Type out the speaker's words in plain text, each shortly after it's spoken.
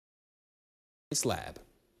Lab.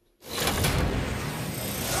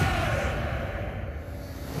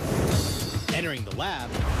 Entering the lab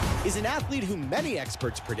is an athlete who many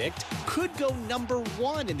experts predict could go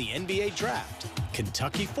 #1 in the NBA draft.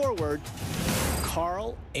 Kentucky forward,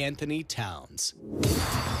 Karl Towns.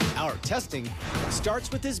 Our testing starts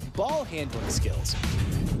with his ball handling skills.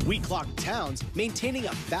 We clocked Towns maintaining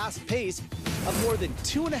a fast pace of more than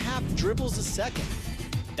 2.5 dribbles a second.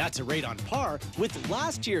 That's a rate on par with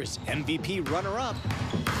last year's MVP runner-up,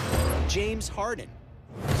 James Harden.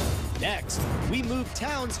 Next, we moved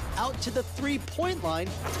Towns out to the three-point line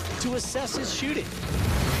to assess his shooting.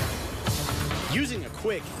 Using a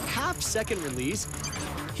quick half-second release,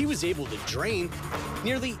 he was able to drain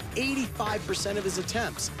nearly 85% of his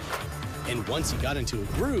attempts. And once he got into a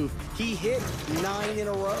groove, he hit 9 in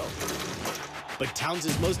a row. But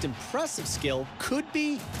Towns' most impressive skill could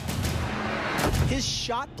be his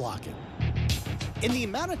shot blocking. In the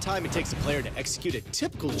amount of time it takes a player to execute a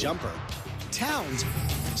typical jumper, Towns,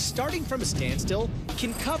 starting from a standstill,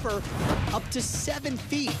 can cover up to 7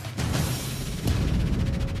 feet.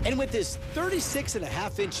 And with his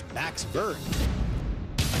 36.5-inch max vert,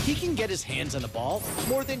 he can get his hands on the ball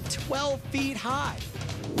more than 12 feet high.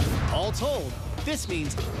 All told, this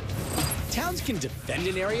means Towns can defend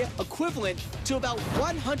an area equivalent to about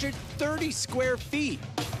 130 square feet.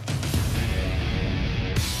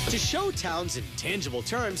 To show Towns in tangible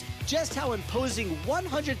terms just how imposing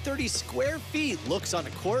 130 square feet looks on a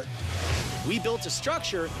court, we built a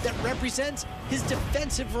structure that represents his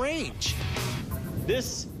defensive range.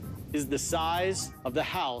 This is the size of the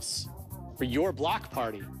house for your block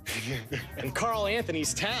party and Karl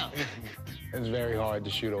Anthony's town. It's very hard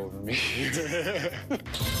to shoot over me.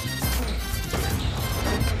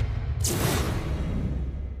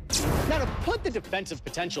 Now, to put the defensive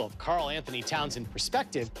potential of Karl Towns in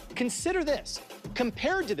perspective, consider this.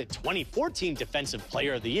 Compared to the 2014 Defensive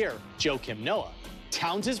Player of the Year, Joakim Noah,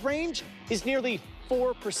 Towns' range is nearly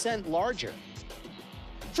 4% larger.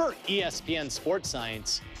 For ESPN Sports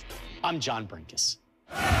Science, I'm John Brinkus.